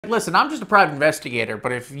Listen, I'm just a private investigator,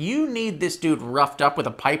 but if you need this dude roughed up with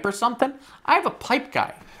a pipe or something, I have a pipe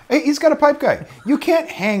guy. Hey, he's got a pipe guy. You can't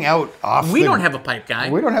hang out off We don't have a pipe guy.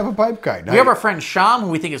 We don't have a pipe guy. We have our friend Sham, who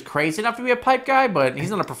we think is crazy enough to be a pipe guy, but he's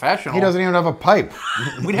not a professional. He doesn't even have a pipe.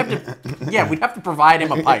 We'd have to provide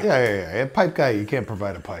him a pipe. Yeah. A pipe guy, you can't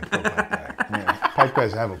provide a pipe to a pipe guy. Yeah. Pipe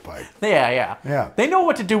guys have a pipe. Yeah. They know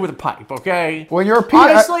what to do with a pipe, okay? When you're a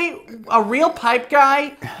Honestly, a real pipe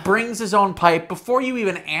guy brings his own pipe before you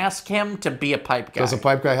even ask him to be a pipe guy. Does a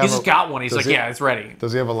pipe guy have He's just got one. He's like, yeah, it's ready.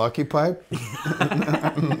 Does he have a lucky pipe?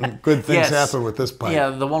 Good things happen with this pipe. Yeah,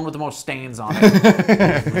 the one with the most stains on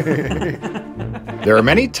it. There are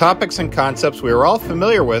many topics and concepts we are all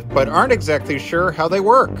familiar with, but aren't exactly sure how they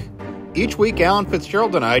work. Each week, Alan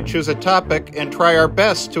Fitzgerald and I choose a topic and try our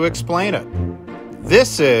best to explain it.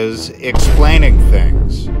 This is Explaining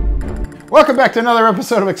Things. Welcome back to another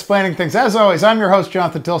episode of Explaining Things. As always, I'm your host,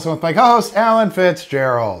 Jonathan Tilson, with my co-host, Alan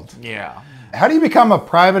Fitzgerald. Yeah. How do you become a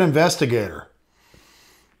private investigator?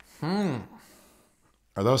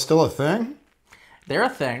 Are those still a thing? They're a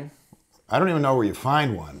thing. I don't even know where you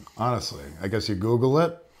find one, honestly. I guess you Google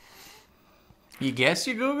it. You guess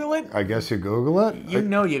you Google it? I guess you Google it. You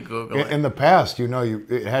know you Google it. In the past,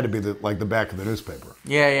 it had to be like the back of the newspaper.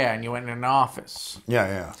 Yeah, and you went in an office.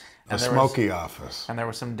 Yeah. A smoky office. And there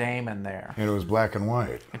was some dame in there. And it was black and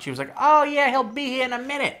white. And she was like, oh yeah, he'll be here in a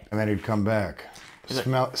minute. And then he'd come back,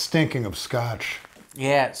 stinking of scotch.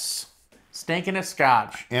 Yes. Stinking of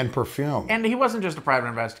scotch. And perfume. And he wasn't just a private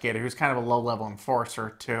investigator. He was kind of a low-level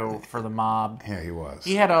enforcer, too, for the mob. Yeah, he was.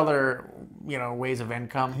 He had other, ways of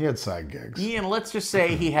income. He had side gigs. And let's just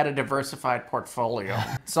say he had a diversified portfolio.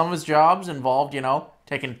 Some of his jobs involved,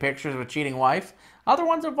 taking pictures of a cheating wife. Other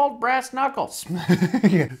ones involved brass knuckles.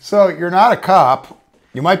 So you're not a cop.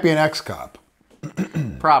 You might be an ex-cop.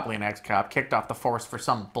 Probably an ex-cop. Kicked off the force for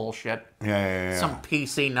some bullshit. Yeah. Some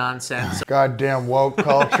PC nonsense. Goddamn woke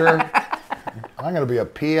culture. I'm going to be a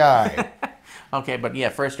PI. Okay, but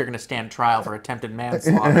first you're going to stand trial for attempted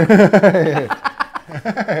manslaughter.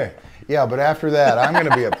 Yeah, but after that, I'm going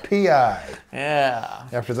to be a PI. Yeah.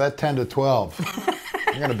 After that 10 to 12,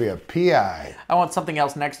 I'm going to be a PI. I want something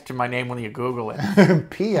else next to my name when you Google it.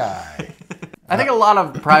 PI. I think a lot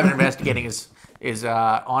of private investigating is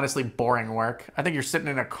honestly boring work. I think you're sitting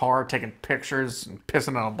in a car taking pictures and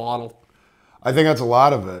pissing in a bottle. I think that's a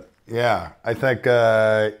lot of it. Yeah, I think...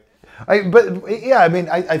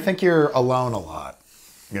 I think you're alone a lot.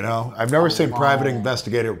 I've never seen private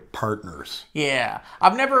investigator partners. Yeah,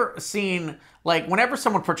 I've never seen, whenever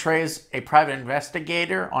someone portrays a private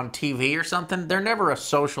investigator on TV or something, they're never a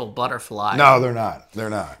social butterfly. No, they're not. They're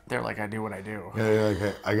like, I do what I do. Yeah, they're like,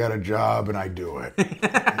 hey, I got a job and I do it.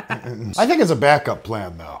 I think it's a backup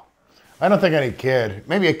plan, though. I don't think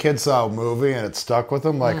maybe a kid saw a movie and it stuck with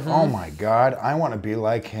them, oh my God, I want to be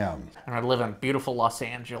like him. And I live in beautiful Los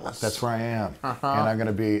Angeles. That's where I am. And I'm going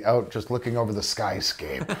to be out just looking over the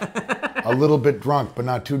skyscape. A little bit drunk, but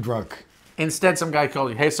not too drunk. Instead, some guy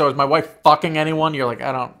called you, hey, so is my wife fucking anyone? You're like,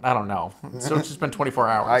 I don't know. So it's just been 24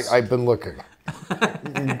 hours. I've been looking.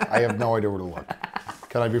 I have no idea where to look.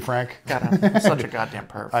 Can I be frank? God, I'm such a goddamn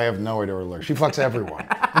perv. I have no idea where to look. She fucks everyone.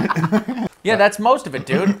 Yeah, that's most of it,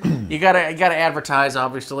 dude. You gotta advertise,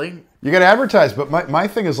 obviously. You gotta advertise, but my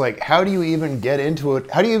thing is how do you even get into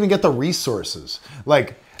it? How do you even get the resources?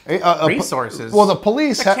 Resources? Well, the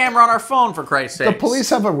police have a camera on our phone, for Christ's sake. The police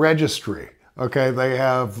have a registry. Okay, they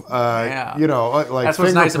have, that's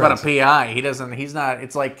what's nice about a PI. He's not,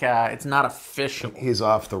 it's not official. He's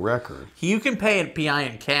off the record. You can pay a PI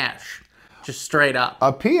in cash. Just straight up.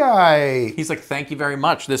 A PI... He's like, thank you very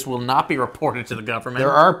much. This will not be reported to the government.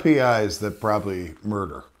 There are PIs that probably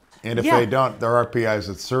murder. And if they don't, there are PIs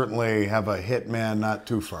that certainly have a hitman not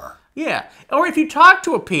too far. Yeah. Or if you talk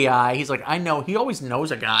to a PI, he's like, I know. He always knows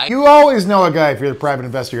a guy. You always know a guy if you're the private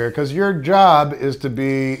investigator because your job is to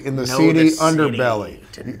be in the seedy underbelly.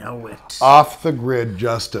 To know it. Off the grid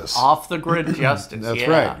justice. Off the grid justice. That's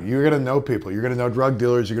right. You're going to know people. You're going to know drug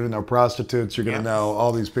dealers. You're going to know prostitutes. You're going to know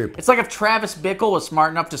all these people. It's like if Travis Bickle was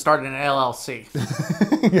smart enough to start an LLC.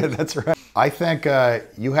 Yeah, that's right. I think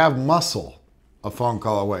you have muscle a phone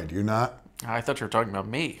call away. Do you not? I thought you were talking about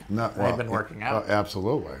me. No, I've been working out.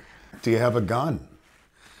 Absolutely. Do you have a gun?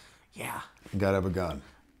 Yeah. You gotta have a gun.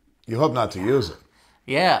 You hope not to use it.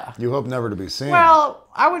 Yeah. You hope never to be seen. Well,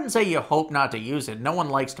 I wouldn't say you hope not to use it. No one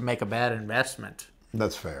likes to make a bad investment.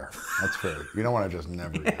 That's fair. That's fair. You don't want to just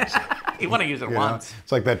never use it. You want to use it once.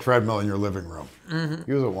 It's like that treadmill in your living room. Mm-hmm.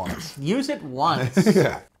 Use it once. Use it once.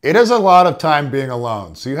 Yeah. It is a lot of time being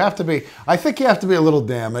alone. So I think you have to be a little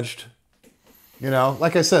damaged.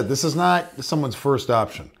 Like I said, this is not someone's first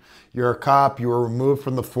option. You're a cop. You were removed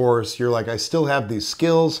from the force. You're like, I still have these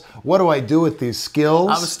skills. What do I do with these skills?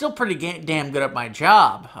 I was still pretty damn good at my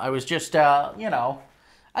job. I was just, I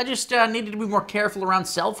just needed to be more careful around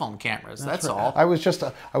cell phone cameras. That's all. I was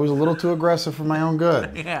a little too aggressive for my own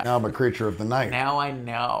good. Yeah. Now I'm a creature of the night. Now I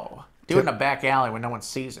know. Do it in a back alley when no one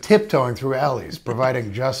sees it. Tiptoeing through alleys,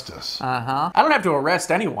 providing justice. I don't have to arrest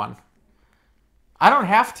anyone. I don't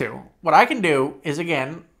have to. What I can do is,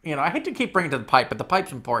 again, I hate to keep bringing it to the pipe, but the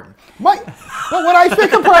pipe's important. But when I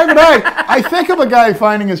think of private eye, I think of a guy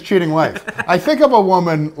finding his cheating wife. I think of a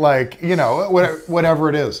woman like, whatever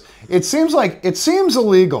it is. It seems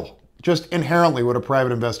illegal, just inherently what a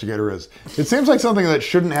private investigator is. It seems like something that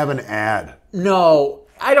shouldn't have an ad. No,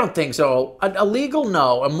 I don't think so. Illegal,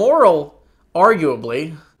 no. Immoral,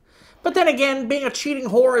 arguably. But then again, being a cheating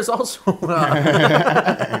whore is also,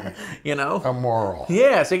 Immoral.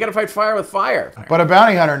 Yeah, so you got to fight fire with fire. But a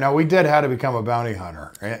bounty hunter, no, we did how to become a bounty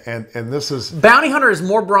hunter. And this is... Bounty hunter is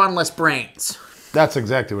more brawn, less brains. That's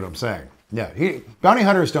exactly what I'm saying. Yeah, bounty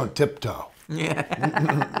hunters don't tiptoe.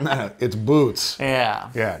 Yeah. It's boots. Yeah.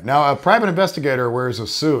 Yeah. Now, a private investigator wears a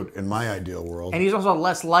suit in my ideal world. And he's also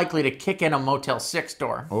less likely to kick in a Motel 6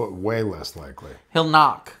 door. Oh, way less likely. He'll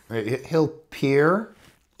knock. He'll peer.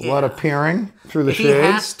 A lot of peering through the If shades. he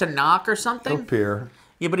has to knock or something. He'll peer.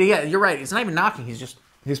 Yeah, but you're right. He's not even knocking.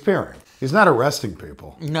 He's peering. He's not arresting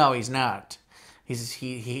people. No, he's not. He's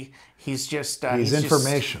just... He's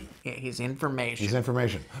information. He's information. He's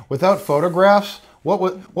information. Without photographs, what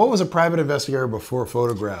was a private investigator before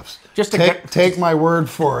photographs? Just take my word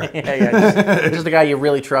for it. Just the guy you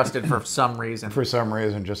really trusted for some reason. For some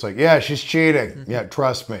reason, just like, yeah, she's cheating. Yeah,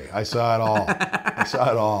 trust me. I saw it all. I saw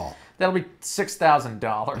it all. That'll be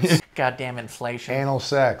 $6,000. Goddamn inflation. Anal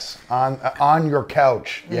sex on your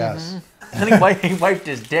couch. Yes. And he wiped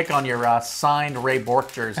his dick on your signed Ray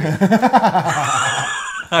Bork jersey.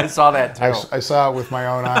 I saw that too. I saw it with my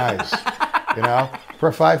own eyes. For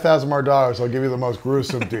 $5,000 more, I'll give you the most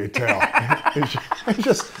gruesome detail. He's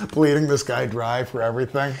just bleeding this guy dry for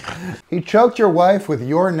everything. He choked your wife with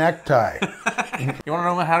your necktie. You want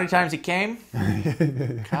to know how many times he came?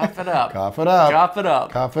 Cough it up. Cough it up. Cough it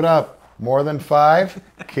up. Cough it up. More than 5,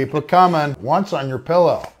 keep it coming. Once on your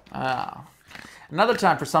pillow. Oh. Another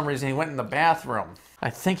time, for some reason, he went in the bathroom. I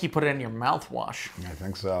think he put it in your mouthwash. I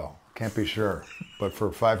think so. Can't be sure. But for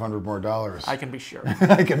 $500 more, I can be sure.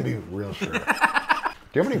 I can be real sure. Do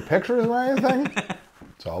you have any pictures or anything?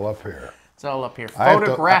 It's all up here. It's all up here.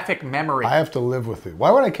 Photographic memory. I have to live with it.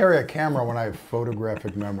 Why would I carry a camera when I have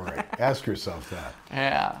photographic memory? Ask yourself that.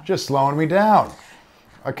 Yeah. Just slowing me down.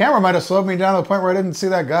 A camera might have slowed me down to the point where I didn't see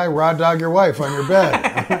that guy raw dog your wife on your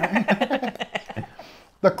bed.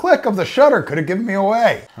 The click of the shutter could have given me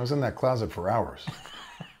away. I was in that closet for hours.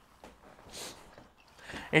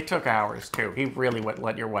 It took hours, too. He really would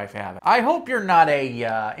let your wife have it. I hope you're not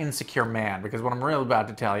a insecure man, because what I'm really about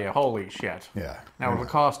to tell you, holy shit. Yeah. Now, it'll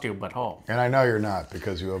cost you, but oh. And I know you're not,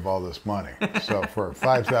 because you have all this money. So for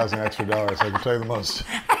 $5,000 extra, I can tell you the most.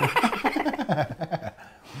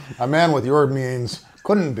 A man with your means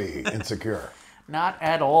couldn't be insecure. Not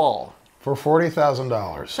at all. For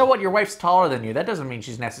 $40,000. So what? Your wife's taller than you. That doesn't mean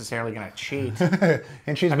she's necessarily going to cheat.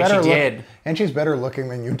 And she's she she's better looking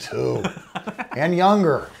than you too, and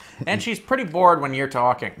younger. And she's pretty bored when you're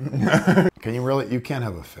talking. Can you really? You can't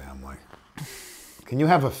have a family. Can you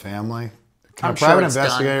have a family? Can I'm a private sure it's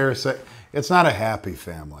investigator say it's not a happy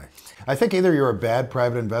family? I think either you're a bad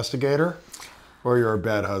private investigator, or you're a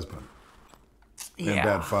bad husband and a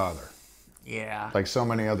bad father. Yeah. Like so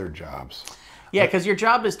many other jobs. Yeah, because your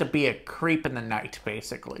job is to be a creep in the night,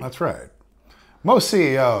 basically. That's right. Most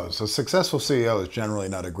CEOs, a successful CEO is generally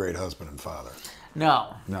not a great husband and father.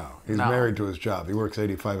 No. No. He's married to his job. He works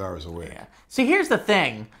 85 hours a week. Yeah. See, here's the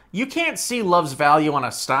thing. You can't see love's value on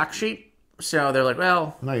a stock sheet. So they're like,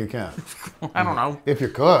 well... No, you can't. I don't know. If you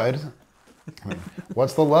could.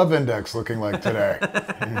 What's the love index looking like today?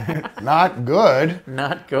 Not good.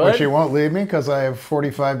 Not good. But she won't leave me because I have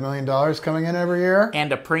 $45 million coming in every year.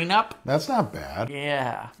 And a prenup. That's not bad.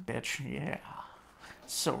 Yeah, bitch. Yeah.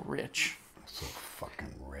 So rich. So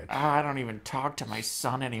fucking rich. I don't even talk to my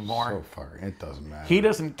son anymore. So fucking, it doesn't matter. He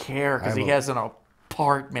doesn't care because he has an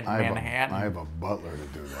apartment in Manhattan. I have a butler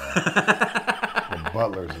to do that. The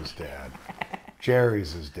butler's his dad.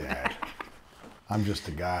 Jerry's his dad. I'm just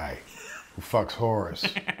a guy who fucks Horace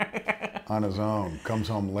on his own, comes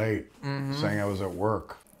home late, saying I was at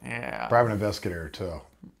work. Yeah. Private investigator, too.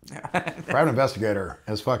 Private investigator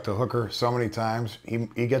has fucked a hooker so many times,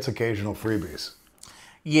 he gets occasional freebies.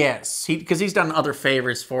 Yes, because he's done other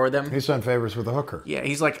favors for them. He's done favors with a hooker. Yeah,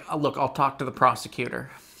 he's like, oh, look, I'll talk to the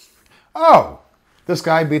prosecutor. Oh, this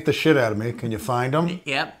guy beat the shit out of me. Can you find him?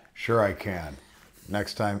 Yep. Sure I can.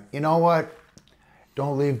 Next time, you know what?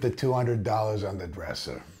 Don't leave the $200 on the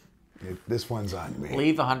dresser. This one's on me.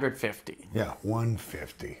 Leave 150. Yeah,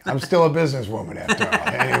 150. I'm still a businesswoman after all.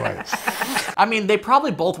 Anyway. I mean, they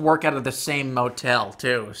probably both work out of the same motel,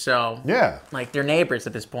 too. So, Yeah. like, they're neighbors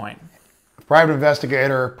at this point. Private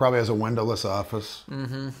investigator probably has a windowless office.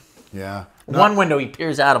 Mm-hmm. Yeah. One window he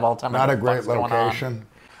peers out of all the time. Not a great location.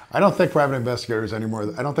 I don't think private investigators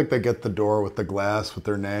anymore, I don't think they get the door with the glass with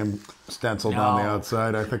their name stenciled on the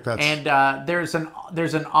outside. I think that's... And there's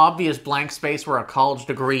an obvious blank space where a college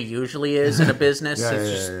degree usually is in a business.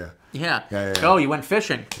 Yeah. Oh, you went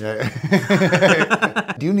fishing.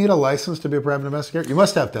 Yeah. Do you need a license to be a private investigator? You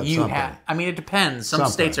must have to have something. I mean, it depends. Some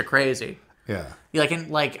states are crazy. Yeah.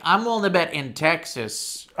 Like I'm willing to bet in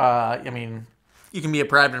Texas, I mean, you can be a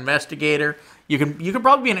private investigator. You can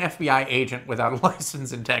probably be an FBI agent without a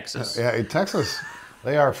license in Texas. Yeah, in Texas,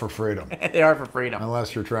 they are for freedom. They are for freedom.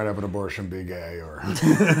 Unless you're trying to have an abortion, be gay, or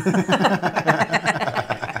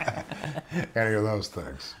any of those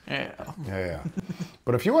things. Yeah.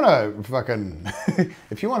 But if you want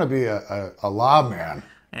to be a lawman,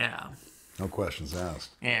 no questions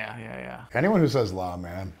asked. Yeah. Anyone who says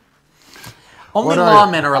lawman. Only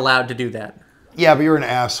lawmen are allowed to do that. Yeah, but you're an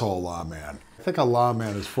asshole lawman. I think a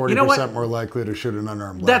lawman is 40% more likely to shoot an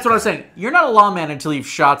unarmed. That's what I was saying. You're not a lawman until you've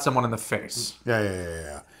shot someone in the face.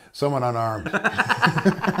 Yeah. Someone unarmed.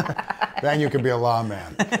 Then you can be a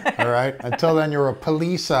lawman. All right? Until then, you're a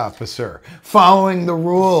police officer following the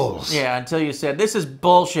rules. Yeah, until you said, this is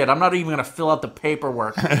bullshit. I'm not even going to fill out the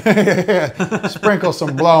paperwork. Sprinkle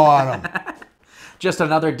some blow on him. Just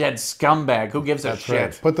another dead scumbag. Who gives a shit?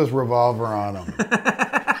 Right. Put this revolver on him.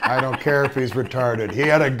 I don't care if he's retarded. He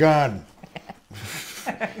had a gun.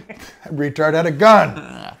 Retard had a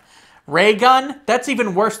gun. Ray gun? That's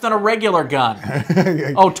even worse than a regular gun.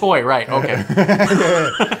 Oh, toy, right, okay.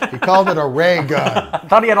 He called it a ray gun. I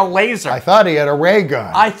thought he had a laser. I thought he had a ray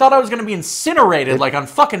gun. I thought I was going to be incinerated like on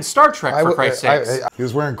fucking Star Trek, for Christ's sakes. He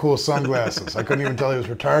was wearing cool sunglasses. I couldn't even tell he was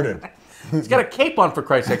retarded. He's got a cape on, for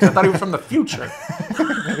Christ's sakes. I thought he was from the future.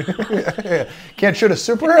 Can't shoot a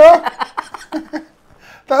superhero?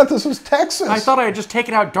 I thought this was Texas. I thought I had just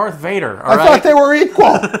taken out Darth Vader. I thought they were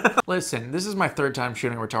equal. Listen, this is my third time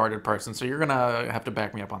shooting a retarded person, so you're going to have to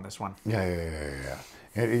back me up on this one. Yeah.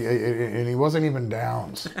 And he wasn't even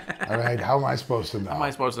Downs. All right, how am I supposed to know? How am I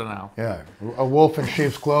supposed to know? Yeah, a wolf in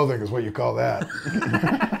sheep's clothing is what you call that.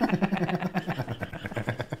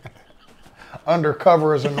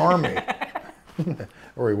 Undercover as a normie.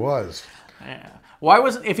 Or he was. Yeah.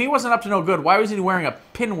 If he wasn't up to no good, why was he wearing a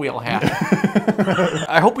pinwheel hat?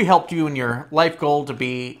 I hope we helped you in your life goal to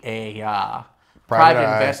be a private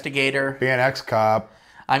investigator. Be an ex-cop.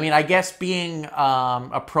 I mean, I guess being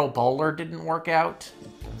a pro bowler didn't work out.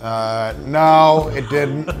 No, it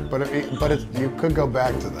didn't. But you could go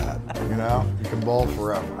back to that. You know, you can bowl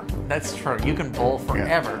forever. That's true. You can bowl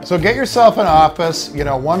forever. Yeah. So get yourself an office. You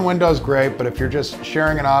know, one window's great, but if you're just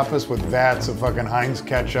sharing an office with vats of fucking Heinz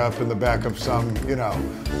ketchup in the back of some,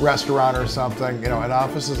 restaurant or something, an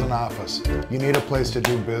office is an office. You need a place to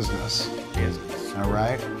do business. All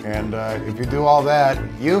right? And if you do all that,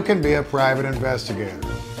 you can be a private investigator.